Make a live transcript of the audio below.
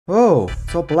Oh,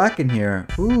 it's all black in here.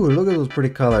 Ooh, look at those pretty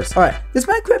colors. All right, this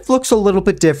Minecraft looks a little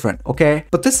bit different, okay?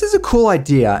 But this is a cool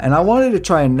idea, and I wanted to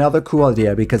try another cool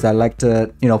idea because I like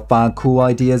to, find cool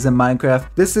ideas in Minecraft.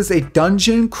 This is a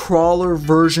dungeon crawler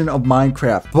version of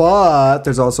Minecraft, but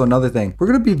there's also another thing. We're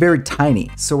gonna be very tiny,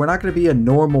 so we're not gonna be a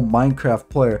normal Minecraft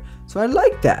player. So I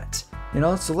like that,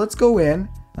 So let's go in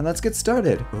and let's get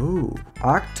started. Ooh,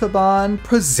 Octobon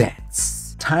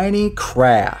presents Tiny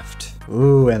Craft.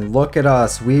 Ooh, and look at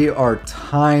us. We are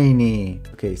tiny.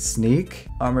 Okay, sneak,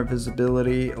 armor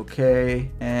visibility, okay,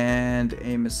 and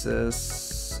aim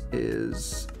assist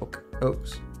is okay.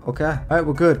 Oops. Okay. All right,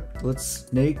 we're good. Let's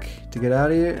snake to get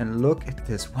out of here and look at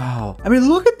this. Wow. I mean,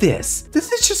 look at this.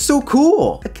 This is just so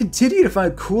cool. I continue to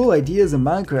find cool ideas in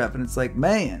Minecraft, and it's like,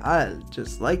 man, I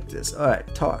just like this. All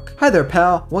right, talk. Hi there,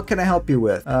 pal. What can I help you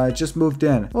with? Just moved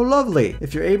in. Oh, lovely.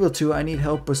 If you're able to, I need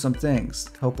help with some things.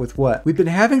 Help with what? We've been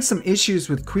having some issues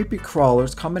with creepy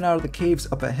crawlers coming out of the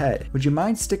caves up ahead. Would you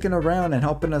mind sticking around and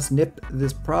helping us nip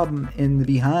this problem in the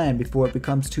behind before it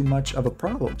becomes too much of a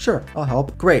problem? Sure, I'll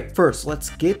help. Great. First, let's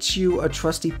get you a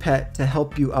trusty pet to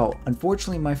help you out.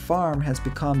 Unfortunately, my farm has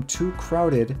become too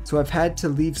crowded, so I've had to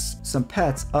leave some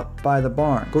pets up by the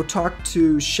barn. Go talk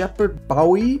to Shepherd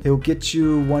Bowie. He'll get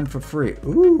you one for free.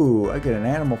 Ooh, I get an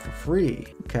animal for free.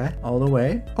 Okay, all the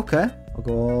way. Okay. I'll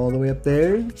go all the way up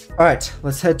there. All right,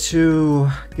 let's head to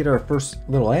get our first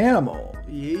little animal.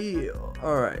 Yeah.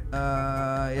 All right.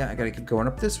 Yeah, I gotta keep going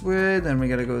up this way. Then we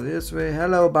gotta go this way.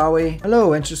 Hello, Bowie.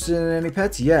 Hello, interested in any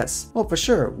pets? Yes. Oh, for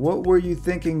sure. What were you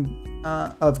thinking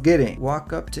of getting?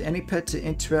 Walk up to any pet to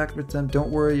interact with them. Don't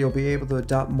worry, you'll be able to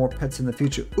adopt more pets in the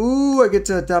future. Ooh, I get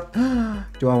to adopt.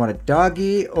 Do I want a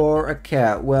doggy or a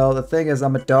cat? Well, the thing is,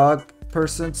 I'm a dog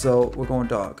person, so we're going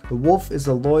dog. The wolf is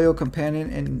a loyal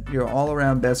companion and your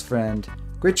all-around best friend.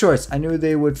 Great choice. I knew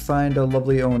they would find a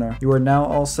lovely owner. You are now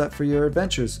all set for your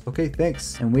adventures. Okay,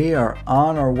 thanks. And we are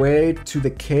on our way to the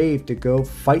cave to go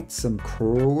fight some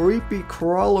creepy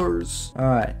crawlers. All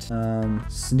right.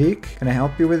 Sneak, can I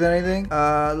help you with anything?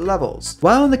 Levels.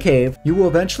 While in the cave, you will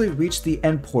eventually reach the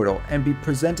end portal and be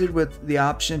presented with the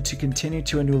option to continue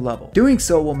to a new level. Doing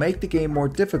so will make the game more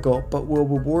difficult, but will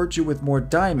reward you with more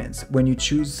diamonds when you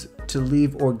choose to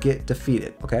leave or get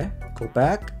defeated. Okay, go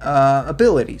back.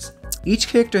 Abilities. Each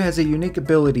character has a unique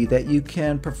ability that you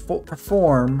can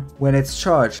perform when it's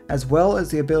charged, as well as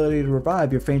the ability to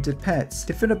revive your fainted pets.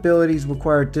 Different abilities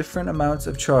require different amounts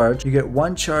of charge. You get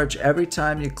one charge every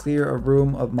time you clear a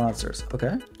room of monsters.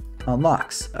 Okay.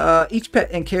 Unlocks. Each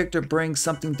pet and character brings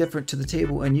something different to the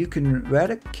table, and you can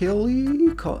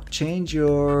radically change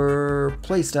your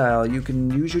playstyle. You can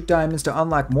use your diamonds to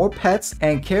unlock more pets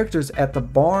and characters at the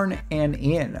barn and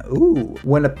inn. Ooh.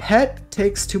 When a pet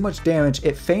takes too much damage,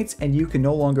 it faints and you can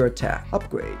no longer attack.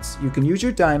 Upgrades. You can use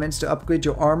your diamonds to upgrade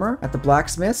your armor at the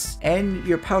blacksmiths and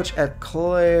your pouch at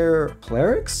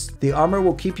clerics. The armor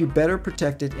will keep you better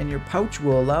protected, and your pouch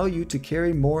will allow you to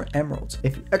carry more emeralds.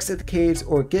 If you exit the caves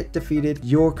or get defeated,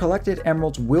 your collected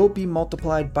emeralds will be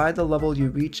multiplied by the level you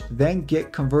reach, then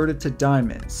get converted to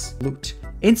diamonds. Loot.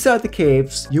 Inside the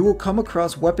caves, you will come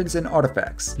across weapons and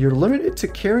artifacts. You're limited to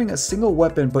carrying a single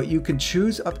weapon, but you can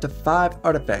choose up to 5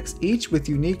 artifacts, each with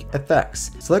unique effects.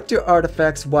 Select your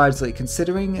artifacts wisely,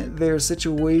 considering their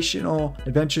situational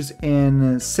adventures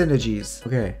and synergies.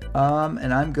 Okay,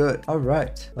 and I'm good. All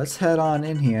right, let's head on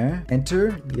in here.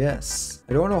 Enter, yes.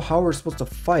 I don't know how we're supposed to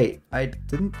fight. I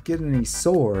didn't get any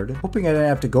sword. Hoping I didn't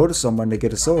have to go to someone to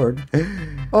get a sword.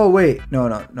 Oh, wait, no.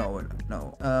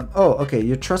 Oh, okay,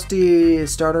 your trusty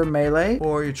starter melee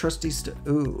or your trusty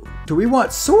ooh. Do we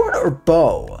want sword or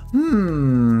bow?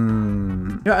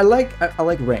 I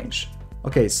like range.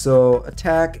 Okay, so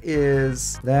attack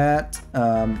is that.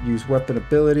 Use weapon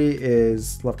ability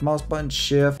is left mouse button,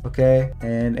 shift. Okay,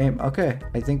 and aim. Okay,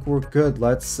 I think we're good.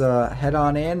 Let's head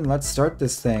on in and let's start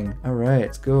this thing. All right,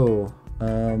 let's go.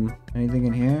 Anything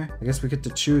in here? I guess we get to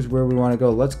choose where we want to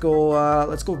go. Let's go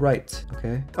right.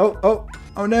 Okay.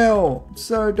 Oh no!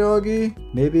 Sorry, doggy.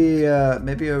 Maybe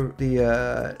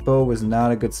the bow was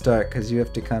not a good start because you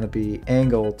have to kind of be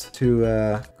angled to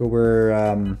go where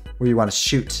you want to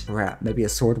shoot. Crap. Maybe a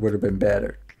sword would have been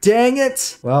better. Dang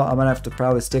it! Well, I'm gonna have to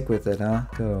probably stick with it, huh?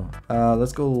 Go.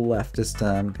 Let's go left this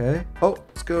time. Okay. Oh,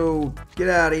 let's go. Get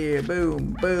out of here.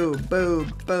 Boom, boom,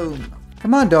 boom, boom.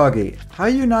 Come on, doggy. How are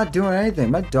you not doing anything?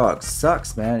 My dog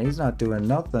sucks, man. He's not doing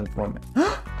nothing for me.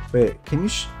 Wait, can you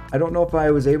I don't know if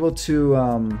I was able to,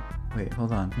 wait,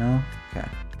 hold on. No? Okay.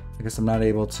 I guess I'm not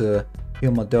able to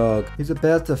heal my dog. He's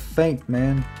about to faint,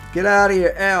 man. Get out of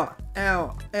here. Ow,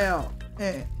 ow, ow.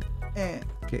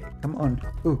 Okay, come on.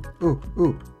 Ooh.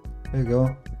 There you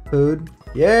go. Food.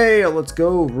 Yay, let's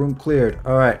go. Room cleared.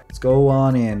 All right, let's go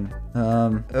on in.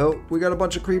 Oh, we got a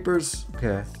bunch of creepers.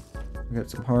 Okay, we got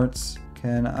some hearts.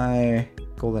 Can I...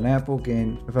 Golden apple,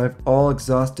 gain... Revive all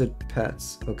exhausted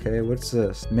pets. Okay, what's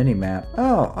this? Mini map.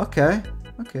 Oh, okay.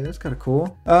 Okay, that's kind of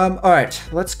cool. All right,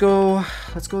 let's go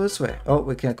this way. Oh,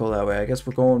 we can't go that way. I guess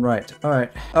we're going right. All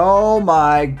right. Oh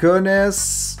my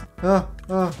goodness. Oh.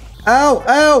 Ow,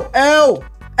 ow, ow.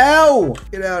 Ow!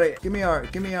 Get out of here. Give me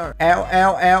art. Give me art. Ow,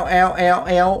 ow, ow, ow, ow,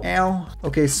 ow, ow.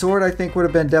 Okay, sword I think would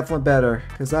have been definitely better.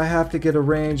 Because I have to get a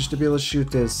range to be able to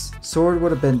shoot this. Sword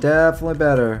would have been definitely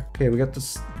better. Okay, we got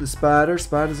the spider.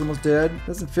 Spider's almost dead.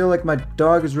 Doesn't feel like my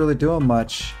dog is really doing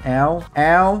much. Ow.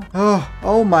 Ow.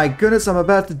 Oh my goodness, I'm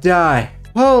about to die.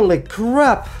 Holy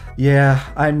crap. Yeah,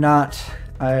 I'm not...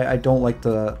 I don't like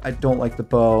the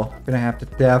bow. I'm gonna have to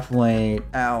definitely,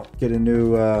 get a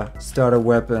new starter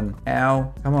weapon.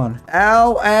 Ow, come on.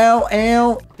 Ow, ow,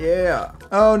 ow. Yeah.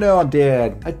 Oh no, I'm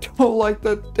dead. I don't like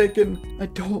the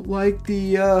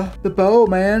bow,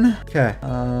 man. Okay.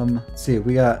 Let's see.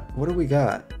 What do we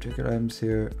got? Trigger items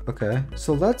here. Okay.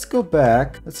 So let's go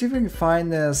back. Let's see if we can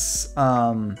find this.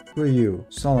 Who are you?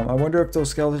 Solemn. I wonder if those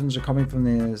skeletons are coming from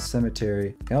the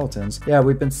cemetery. Skeletons? Yeah,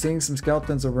 we've been seeing some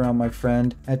skeletons around, my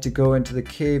friend. I had to go into the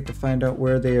cave to find out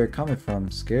where they are coming from.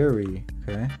 Scary.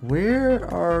 Okay.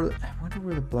 I wonder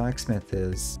where the blacksmith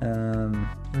is. Where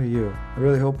are you? I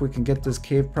really hope we can get this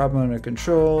cave problem under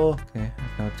control. Okay,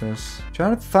 I got this.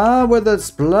 Trying to find where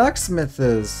this blacksmith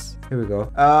is. Here we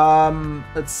go.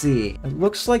 Let's see. It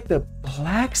looks like the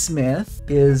blacksmith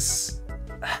is...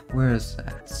 Where is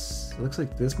that? It looks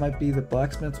like this might be the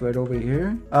blacksmith right over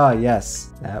here. Ah,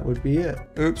 yes. That would be it.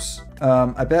 Oops.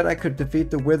 I bet I could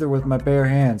defeat the Wither with my bare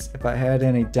hands. If I had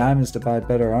any diamonds to buy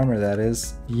better armor, that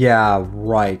is. Yeah,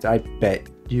 right. I bet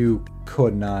you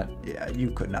could not. Yeah, you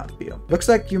could not beat him. Looks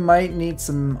like you might need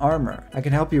some armor. I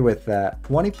can help you with that.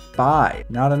 25.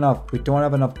 Not enough. We don't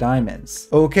have enough diamonds.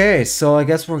 Okay, so I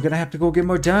guess we're gonna have to go get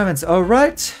more diamonds. All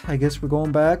right. I guess we're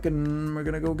going back and we're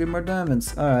gonna go get more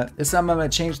diamonds. All right. This time I'm gonna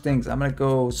change things. I'm gonna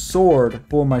go sword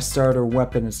for my starter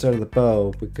weapon instead of the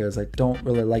bow because I don't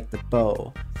really like the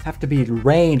bow. Have to be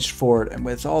ranged for it, and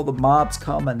with all the mobs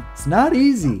coming, it's not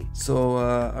easy. So,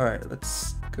 all right,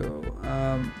 let's go.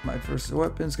 My first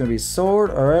weapon is gonna be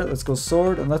sword. All right, let's go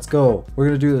sword and let's go.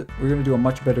 We're gonna do a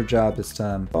much better job this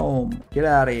time. Boom! Get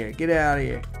out of here! Get out of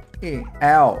here! Hey,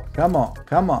 ow! Come on!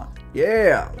 Come on!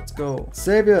 Yeah! Let's go.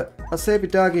 Save you! I'll save you,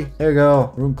 doggy. There you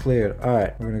go. Room cleared. All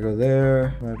right, we're gonna go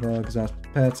there. Right, exhaust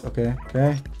pets. Okay.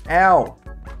 Okay. Ow!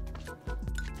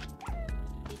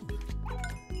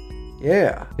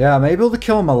 Yeah. Yeah, I'm able to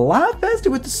kill him a lot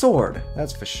faster with the sword.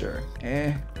 That's for sure.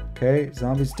 Okay,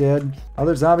 zombies dead.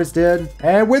 Other zombies dead.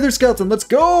 And wither skeleton, let's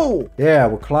go! Yeah,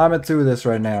 we're climbing through this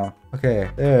right now. Okay,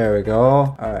 there we go.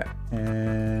 All right,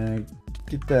 and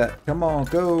get that. Come on,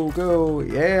 go, go.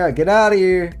 Yeah, get out of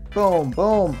here. Boom,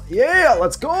 boom. Yeah,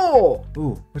 let's go.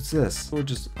 Ooh, what's this? We're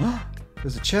just...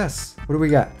 There's a chest. What do we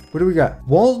got? What do we got?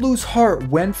 Won't lose heart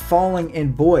when falling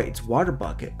in voids. Water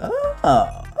bucket.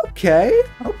 Oh, okay.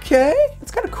 Okay. That's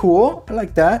kind of cool. I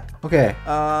like that. Okay.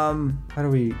 How do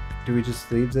we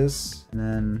just leave this? And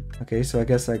then, okay, so I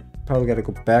guess I probably got to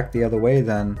go back the other way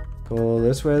then. Go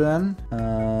this way then.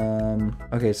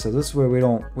 Okay, so this way we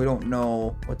don't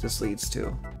know what this leads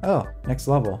to. Oh, next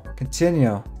level.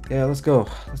 Continue. Yeah, let's go.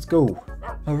 Let's go.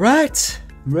 All right.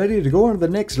 I'm ready to go on to the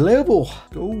next level.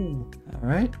 Go. All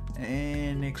right.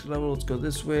 And next level, let's go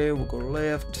this way. We'll go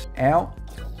left. Out.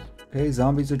 Okay,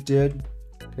 zombies are dead.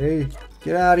 Okay,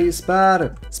 get out of here,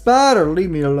 spider. Spider,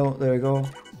 leave me alone. There you go.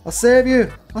 I'll save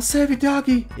you. I'll save you,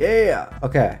 doggy. Yeah.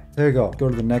 Okay, there you go. Go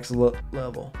to the next level.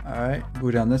 All right, go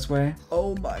down this way.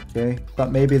 Oh my. Okay,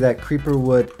 thought maybe that creeper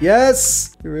would.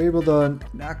 Yes, you're able to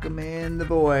knock him in the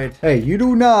void. Hey, you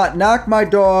do not knock my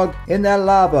dog in that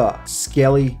lava,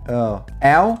 Skelly. Oh,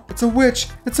 ow! It's a witch.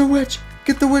 It's a witch.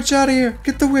 Get the witch out of here.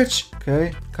 Get the witch.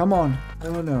 Okay, come on.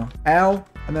 Oh no. Ow!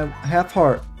 I'm at half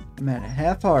heart. I'm at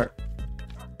half heart.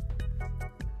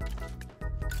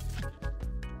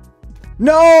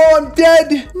 No, I'm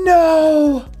dead.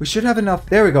 No. We should have enough.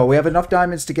 There we go. We have enough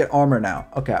diamonds to get armor now.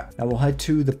 Okay. Now we'll head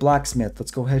to the blacksmith.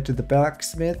 Let's go head to the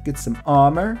blacksmith, get some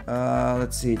armor.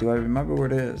 Let's see. Do I remember where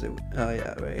it is? Oh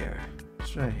yeah, right here.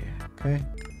 It's right here. Okay.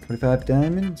 25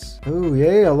 diamonds. Oh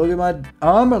yeah, look at my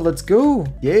armor. Let's go.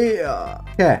 Yeah.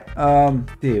 Okay.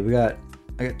 See, we got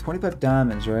I got 25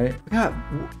 diamonds, right? God,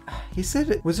 he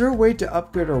said, was there a way to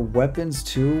upgrade our weapons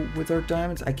too with our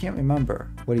diamonds? I can't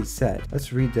remember what he said.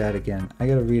 Let's read that again. I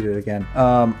gotta read it again.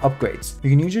 Upgrades. You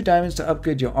can use your diamonds to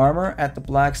upgrade your armor at the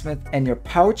blacksmith and your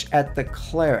pouch at the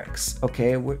clerics.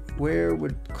 Okay, where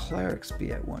would clerics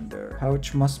be, I wonder?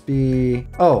 Pouch must be,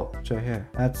 oh, it's right here.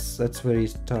 That's what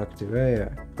he's talking to right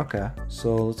here. Okay,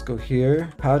 so let's go here.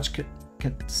 Pouch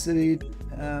city.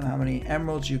 How many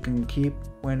emeralds you can keep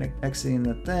when exiting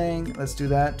the thing. Let's do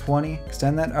that. 20.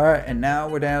 Extend that. All right, and now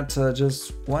we're down to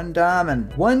just 1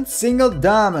 diamond. 1 single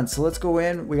diamond. So let's go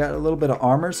in. We got a little bit of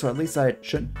armor, so at least I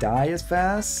shouldn't die as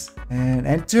fast. And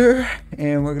enter.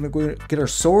 And we're gonna go get our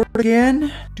sword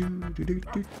again. All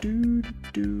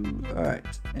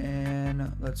right,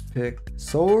 and let's pick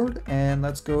sword and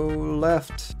let's go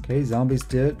left. Okay, zombies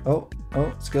did. Oh,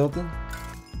 skeleton.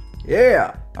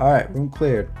 Yeah. All right, room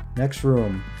cleared. Next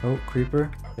room. Oh,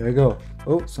 creeper. There we go.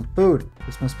 Oh, some food.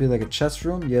 This must be like a chest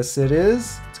room. Yes, it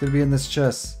is. It's gonna be in this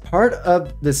chest. Part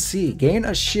of the sea. Gain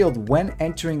a shield when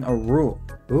entering a room.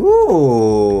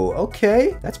 Ooh,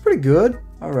 okay. That's pretty good.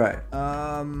 All right.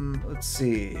 Let's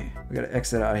see. We gotta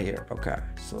exit out of here. Okay.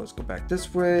 So let's go back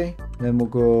this way. Then we'll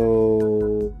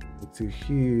go to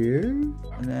here.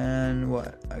 And then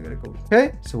what? I gotta go.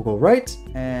 Okay. So we'll go right.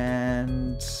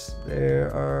 And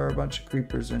there are a bunch of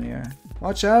creepers in here.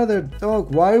 Watch out of there,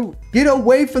 dog. Why? Get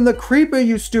away from the creeper,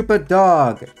 you stupid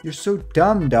dog. You're so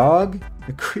dumb, dog.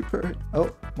 The creeper.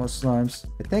 Oh, more slimes.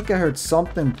 I think I heard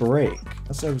something break.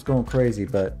 Unless I was going crazy,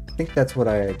 but I think that's what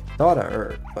I thought I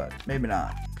heard, but maybe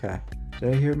not. Okay.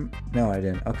 Did I hear? No, I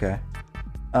didn't. Okay.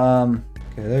 Okay,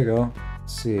 there you go.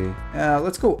 Let's see.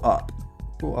 Let's go up.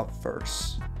 Go up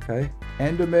first. Okay.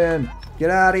 Enderman. Get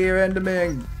out of here,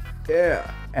 Enderman.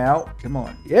 Yeah. Out. Come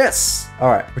on. Yes. All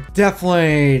right. We're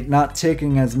definitely not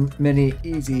taking as many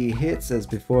easy hits as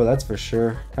before. That's for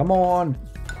sure. Come on.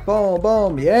 Boom,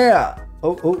 boom. Yeah.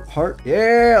 Oh, heart.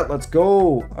 Yeah. Let's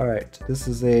go. All right. This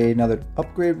is another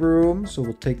upgrade room. So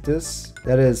we'll take this.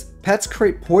 That is pets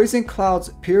create poison clouds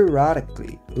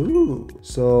periodically. Ooh.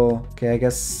 So, okay. I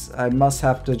guess I must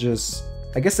have to just...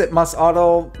 I guess it must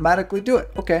automatically do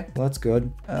it. Okay, well, that's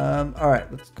good. All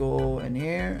right, let's go in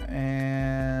here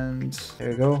and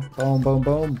there you go. Boom, boom,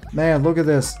 boom. Man, look at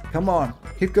this. Come on,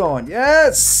 keep going.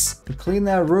 Yes! We cleaned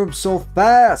that room so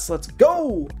fast. Let's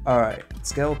go. All right,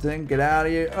 skeleton, get out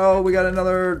of here. Oh, we got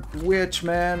another witch,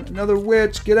 man. Another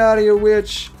witch. Get out of here,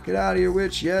 witch. Get out of here,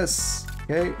 witch. Yes.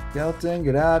 Okay, skeleton,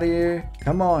 get out of here.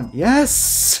 Come on.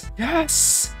 Yes!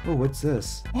 Yes! Oh, what's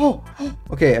this? Oh!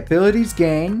 Okay, abilities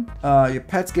gain. Your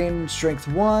pets gain strength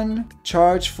 1.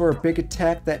 Charge for a big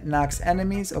attack that knocks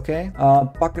enemies. Okay.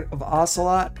 Bucket of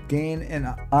ocelot. Gain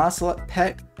an ocelot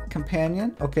pet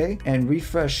companion. Okay. And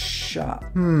refresh shop.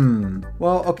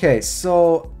 Well, okay,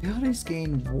 so abilities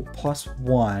gain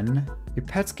 +1. Your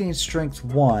pets gain strength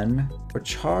 1 or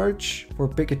charge for a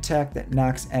big attack that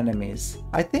knocks enemies.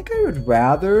 I think I would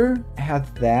rather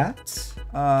have that.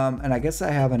 And I guess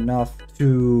I have enough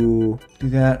to do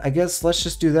that. I guess let's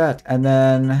just do that. And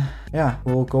then, yeah,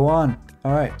 we'll go on.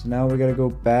 All right, so now we gotta go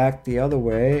back the other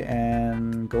way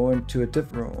and go into a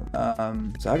different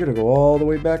room. So I gotta go all the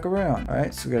way back around. All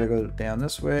right, so we gotta go down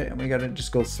this way and we gotta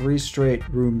just go 3 straight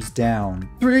rooms down.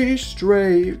 3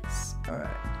 straights. All right.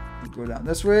 Go down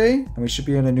this way and we should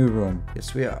be in a new room.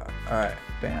 Yes, we are. All right,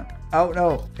 bam. Oh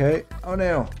no. Okay. Oh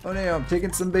no. Oh no. I'm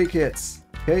taking some big hits.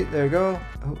 Okay, there you go.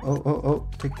 Oh.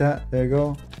 Take that. There you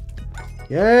go.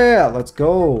 Yeah, let's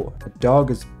go. The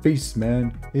dog is a beast,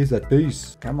 man. He's a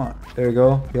beast. Come on. There you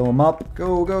go. Heal him up.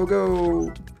 Go, go,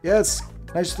 go. Yes.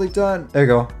 Nicely done. There you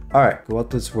go. All right, go up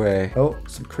this way. Oh,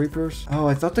 some creepers. Oh,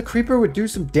 I thought the creeper would do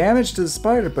some damage to the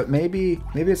spider, but maybe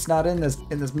it's not in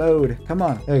this mode. Come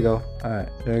on. There you go. All right,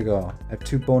 there you go. I have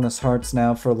 2 bonus hearts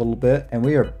now for a little bit, and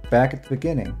we are back at the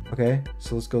beginning. Okay,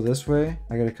 so let's go this way.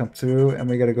 I gotta come through, and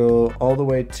we gotta go all the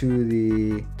way to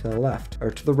the left,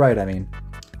 or to the right, I mean.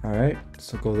 All right,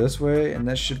 so go this way, and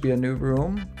this should be a new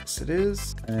room. Yes, it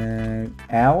is. And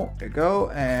out. There you go.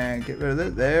 And get rid of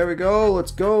this. There we go. Let's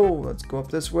go. Let's go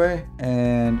up this way.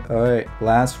 And all right,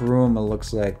 last room, it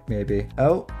looks like, maybe.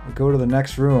 Oh, we go to the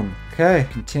next room. Okay,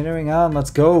 continuing on. Let's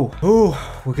go. Ooh,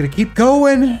 we're gonna keep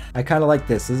going. I kind of like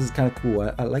this. This is kind of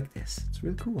cool. I like this. It's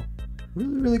really cool.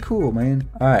 Really, really cool, man.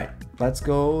 All right, let's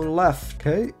go left.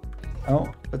 Okay.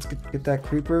 Oh, let's get that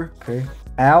creeper. Okay.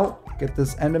 Out. Get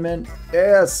this enderman.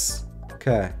 Yes.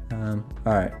 Okay. All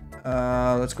right.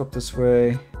 Let's go up this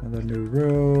way. Another new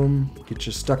room. Get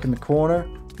you stuck in the corner.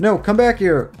 No, come back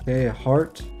here. Okay,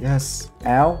 heart. Yes.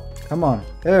 Ow. Come on.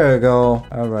 There we go.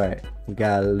 All right. We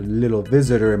got a little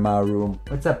visitor in my room.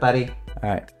 What's up, buddy? All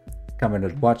right. Coming to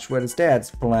watch what his dad's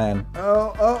playing.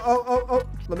 Oh.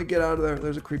 Let me get out of there.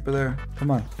 There's a creeper there. Come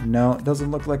on. No, it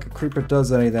doesn't look like a creeper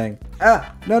does anything.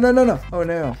 Ah! No, no, no, no. Oh,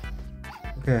 no.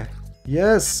 Okay.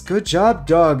 Yes. Good job,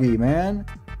 doggy, man.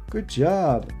 Good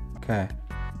job. Okay.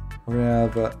 We're gonna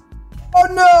have a... Oh,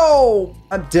 no!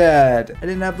 I'm dead. I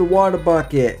didn't have the water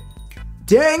bucket.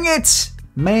 Dang it!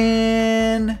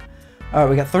 Man. Alright,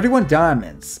 we got 31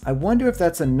 diamonds. I wonder if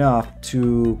that's enough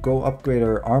to go upgrade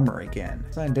our armor again.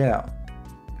 Let's find out.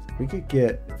 If we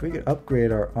could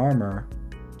upgrade our armor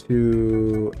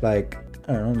to, like,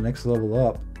 I don't know, the next level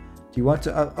up. Do you want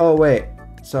to, oh wait,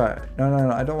 sorry. No,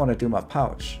 I don't want to do my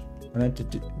pouch. I meant to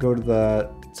go to the,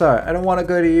 sorry, I don't want to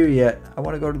go to you yet. I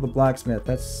want to go to the blacksmith.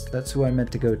 That's who I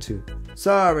meant to go to.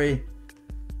 Sorry.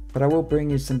 But I will bring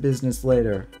you some business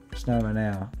later. Just not right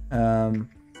now.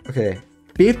 Okay.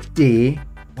 50.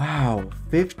 Wow.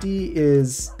 50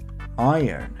 is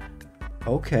iron.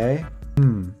 Okay.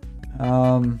 I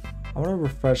want to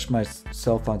refresh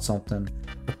myself on something.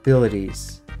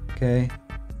 Abilities. Okay.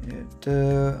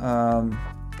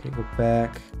 Okay, go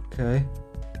back. Okay.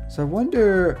 So I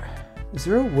wonder, is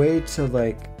there a way to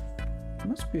like,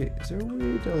 is there a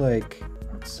way to like,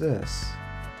 what's this?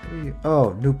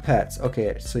 Oh, new pets.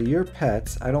 Okay, so your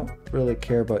pets, I don't really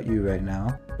care about you right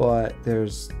now, but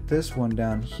there's this one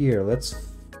down here. What's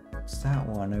that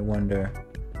one, I wonder?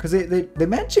 Because they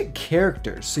mentioned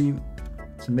characters, so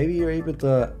maybe you're able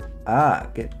to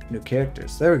get new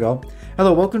characters. There we go.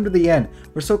 Hello, welcome to the end.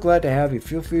 We're so glad to have you.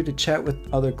 Feel free to chat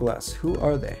with other Glests. Who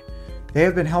are they? They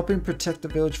have been helping protect the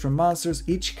village from monsters.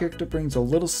 Each character brings a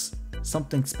little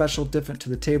something special different to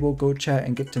the table. Go chat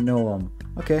and get to know them.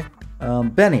 Okay.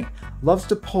 Benny loves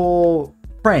to pull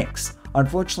pranks.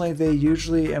 Unfortunately, they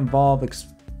usually involve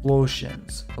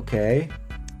explosions. Okay.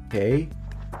 Okay.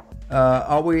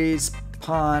 Always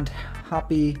pond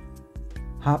hopping.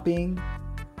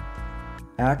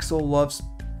 Axel loves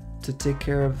to take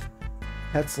care of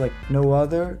pets like no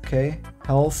other. Okay.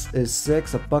 Health is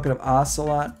 6. A bucket of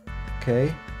ocelot.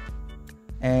 Okay.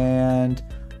 And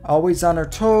always on her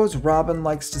toes. Robin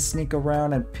likes to sneak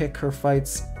around and pick her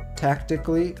fights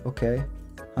tactically. Okay.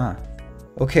 Huh.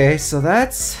 Okay, so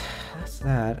that's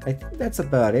that. I think that's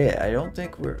about it. I don't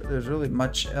think there's really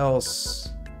much else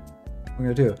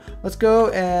we're gonna do. Let's go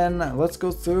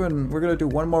through and we're gonna do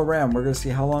one more round. We're gonna see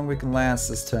how long we can last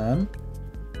this time.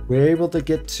 We're able to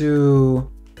get to,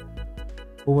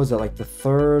 what was it, like the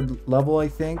 3rd level, I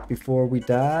think, before we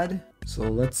died. So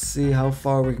let's see how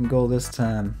far we can go this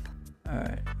time.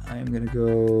 Alright, I'm gonna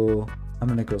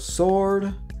go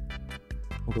sword.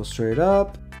 We'll go straight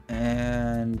up,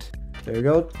 and there you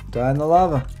go, die in the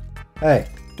lava. Hey,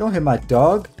 don't hit my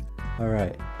dog.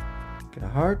 Alright, get a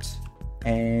heart,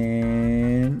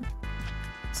 and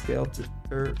skeleton,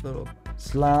 little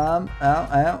slime,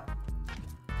 ow.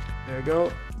 There you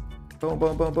go. Boom,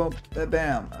 boom, boom, boom,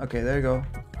 bam. Okay, there you go.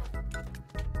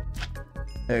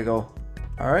 There you go.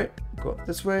 Alright, go up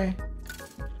this way.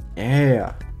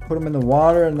 Yeah. Put them in the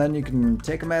water and then you can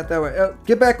take them out that way. Oh,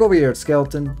 get back over here,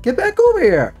 skeleton. Get back over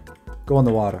here. Go in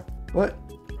the water. What?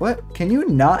 What? Can you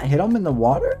not hit them in the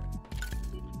water?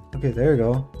 Okay, there you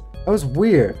go. That was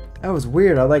weird.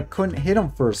 I like couldn't hit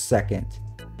them for a second.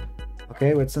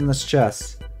 Okay, what's in this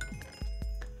chest?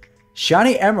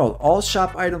 Shiny emerald. All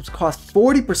shop items cost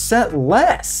 40%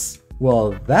 less.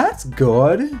 Well, that's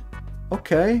good.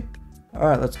 Okay. All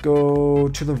right, let's go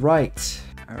to the right.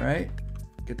 All right.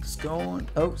 Get this going.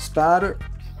 Oh, spider.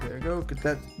 There you go. Get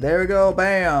that. There we go.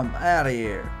 Bam. Out of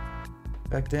here.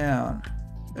 Back down.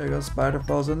 There you go. Spider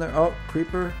falls in there. Oh,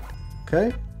 creeper.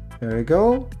 Okay. There you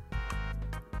go.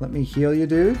 Let me heal you,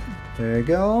 dude. There you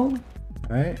go. All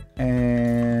right.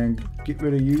 And get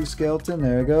rid of you, skeleton.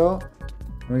 There you go.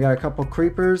 We got a couple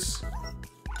creepers.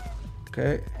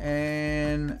 Okay.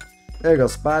 And there you go.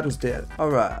 Spider's dead. All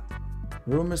right.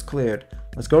 Room is cleared.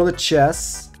 Let's go to the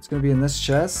chest. Gonna be in this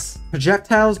chest.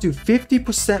 Projectiles do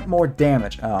 50% more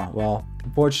damage. Oh, well,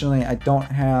 unfortunately I don't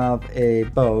have a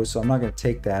bow, so I'm not gonna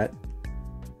take that.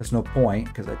 There's no point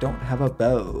because I don't have a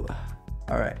bow.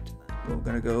 All right, we're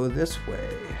gonna go this way.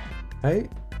 Right?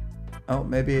 Oh,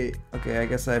 maybe, okay, I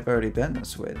guess I've already been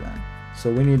this way then. So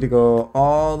we need to go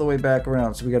all the way back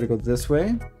around. So we gotta go this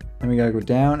way, and we gotta go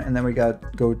down, and then we gotta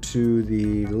go to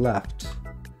the left.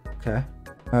 Okay.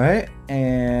 All right,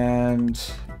 and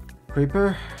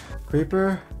creeper,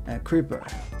 and creeper.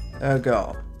 There we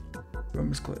go.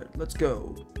 Room is cleared. Let's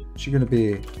go. What's she gonna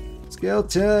be?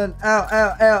 Skeleton.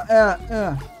 Ow.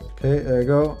 Okay, there you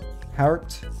go.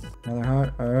 Heart. Another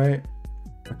heart. Alright.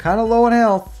 We're kind of low in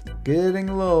health. Getting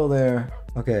low there.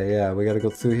 Okay, yeah, we gotta go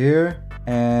through here.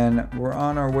 And we're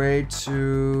on our way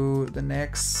to the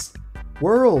next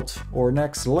world. Or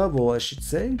next level, I should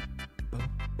say.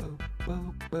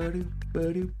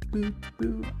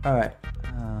 Alright.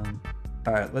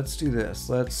 Alright, let's do this.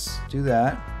 Let's do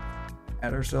that.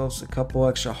 Add ourselves a couple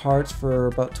extra hearts for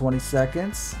about 20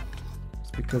 seconds.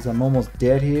 It's because I'm almost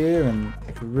dead here and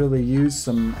I could really use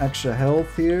some extra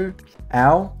health here.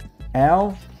 Ow.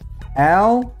 Ow.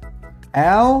 Ow.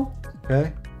 Ow.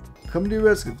 Okay. Come to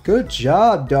rescue. Good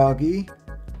job, doggy.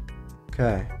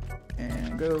 Okay.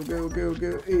 And go.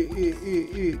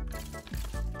 Eat.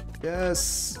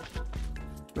 Yes.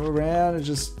 Go around and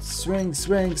just swing.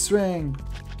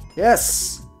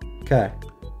 Yes. Okay.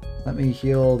 Let me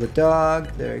heal the dog.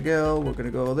 There we go. We're gonna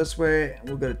go this way.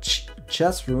 We'll go to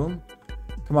chest room.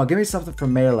 Come on, give me something for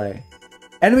melee.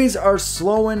 Enemies are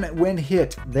slowing when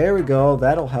hit. There we go.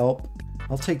 That'll help.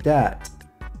 I'll take that.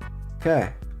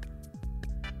 Okay.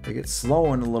 They get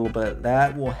slowing a little bit.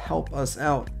 That will help us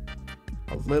out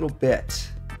a little bit.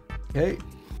 Okay.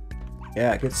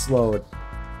 Yeah, get slowed.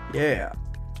 Yeah.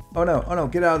 Oh no,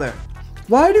 get out of there.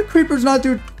 Why do creepers not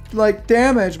do like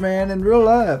damage, man, in real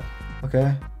life?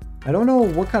 Okay. I don't know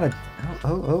what kind of...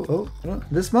 Oh.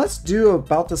 This must do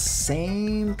about the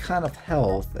same kind of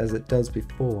health as it does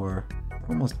before. I'm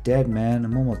almost dead, man.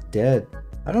 I'm almost dead.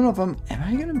 I don't know if am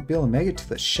I gonna be able to make it to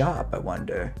the shop, I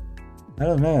wonder? I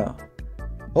don't know.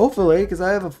 Hopefully, because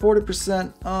I have a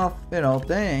 40% off,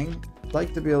 thing. I'd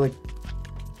like to be able to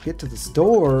get to the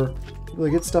store,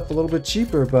 really get stuff a little bit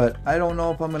cheaper, but I don't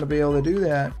know if I'm gonna be able to do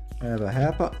that. I have a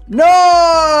half up.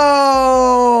 No!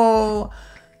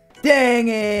 Dang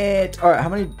it! All right, how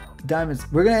many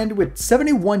diamonds? We're gonna end with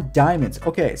 71 diamonds.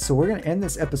 Okay, so we're gonna end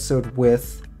this episode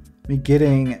with me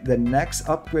getting the next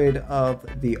upgrade of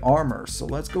the armor. So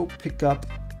let's go pick up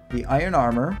the iron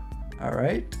armor. All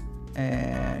right,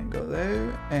 and go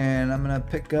there. And I'm gonna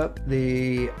pick up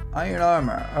the iron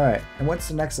armor. All right, and what's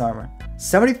the next armor?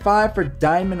 75 for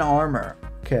diamond armor.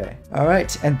 Okay. All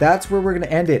right, and that's where we're gonna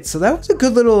end it. So that was a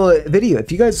good little video.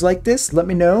 If you guys like this, let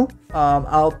me know.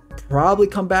 I'll probably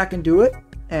come back and do it,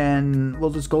 and we'll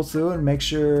just go through and make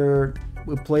sure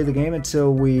we play the game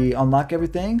until we unlock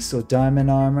everything. So diamond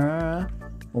armor,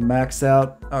 we'll max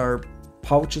out our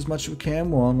pouch as much as we can.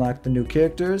 We'll unlock the new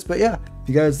characters. But yeah, if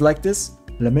you guys like this,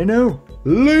 let me know.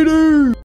 Later.